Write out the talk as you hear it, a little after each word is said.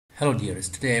Hello dears,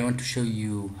 today I want to show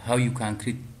you how you can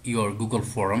create your Google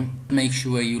form. Make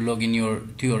sure you log in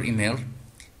to your email.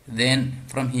 Then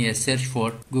from here search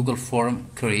for Google form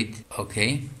create.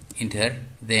 Okay, enter.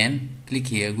 Then click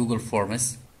here Google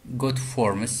Forms. Go to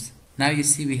Forms. Now you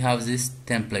see we have this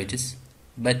templates,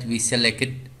 but we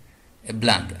selected a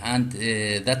blank, and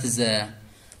that is a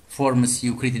forms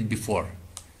you created before.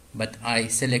 But I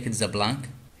selected the blank.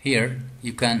 Here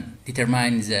you can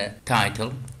determine the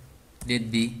title.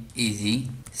 Let be easy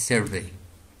survey.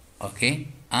 Okay,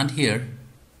 and here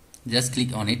just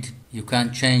click on it. You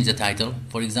can change the title.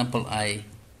 For example, I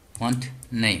want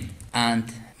name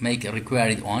and make a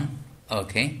required on.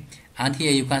 Okay, and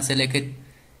here you can select it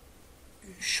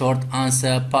short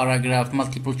answer, paragraph,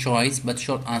 multiple choice, but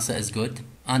short answer is good.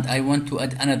 And I want to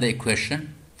add another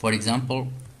question, for example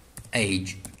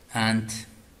age, and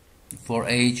for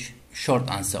age short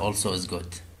answer also is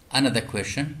good. Another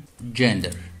question,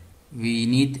 gender. We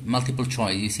need multiple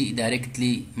choice. You see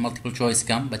directly multiple choice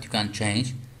come, but you can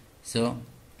change. So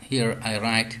here I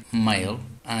write male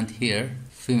and here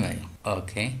female.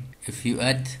 Okay, if you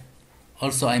add,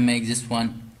 also I make this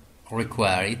one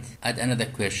required. Add another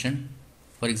question,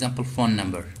 for example phone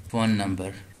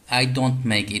number. I don't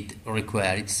make it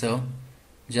required, so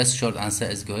just short answer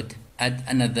is good. Add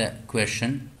another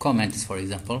question, comments for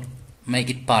example, make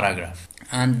it paragraph.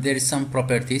 And there is some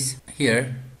properties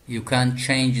here. You can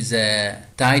change the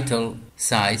title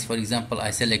size. For example, I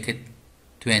selected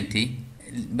 20,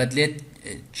 but let's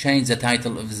change the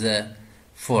title of the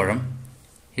forum.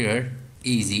 Here,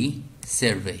 easy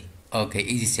survey. Okay,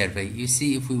 easy survey. You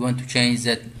see, if we want to change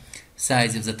that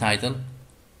size of the title,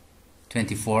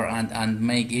 24, and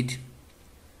make it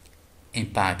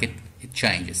in packet, it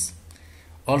changes.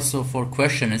 Also for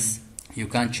questions, you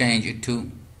can change it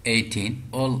to 18.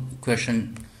 All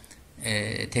question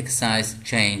text size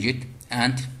change it,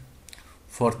 and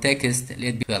for text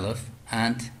let be 12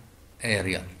 and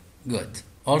Arial. Good.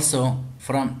 Also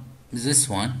from this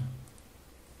one,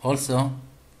 also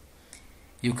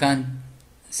you can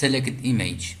select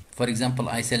image. For example,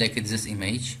 I selected this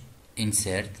image,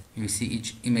 insert. You see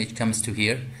each image comes to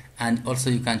here, and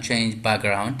also you can change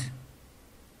background.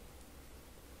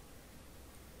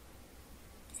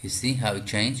 You see how it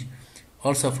changed.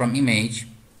 Also from image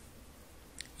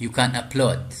you can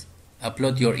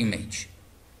upload your image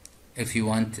if you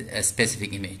want a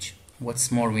specific image.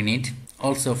 What's more we need?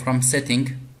 Also from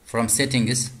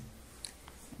settings,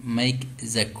 make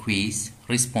the quiz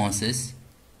responses,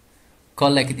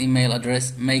 collect email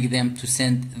address, make them to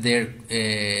send their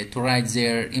to write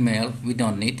their email. We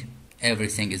don't need,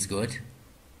 everything is good.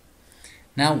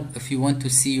 Now if you want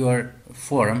to see your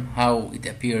forum, how it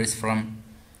appears from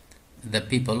the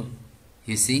people,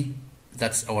 you see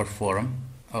that's our forum.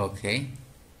 Okay,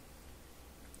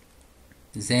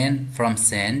 then from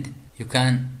send you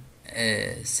can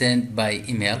send by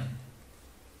email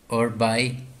or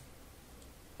by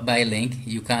link.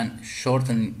 You can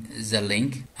shorten the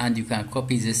link and you can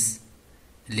copy this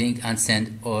link and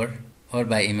send, or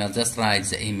by email. Just write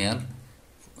the email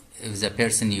of the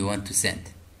person you want to send,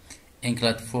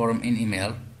 include form in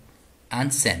email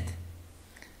and send.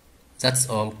 That's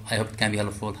all. I hope it can be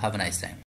helpful. Have a nice time.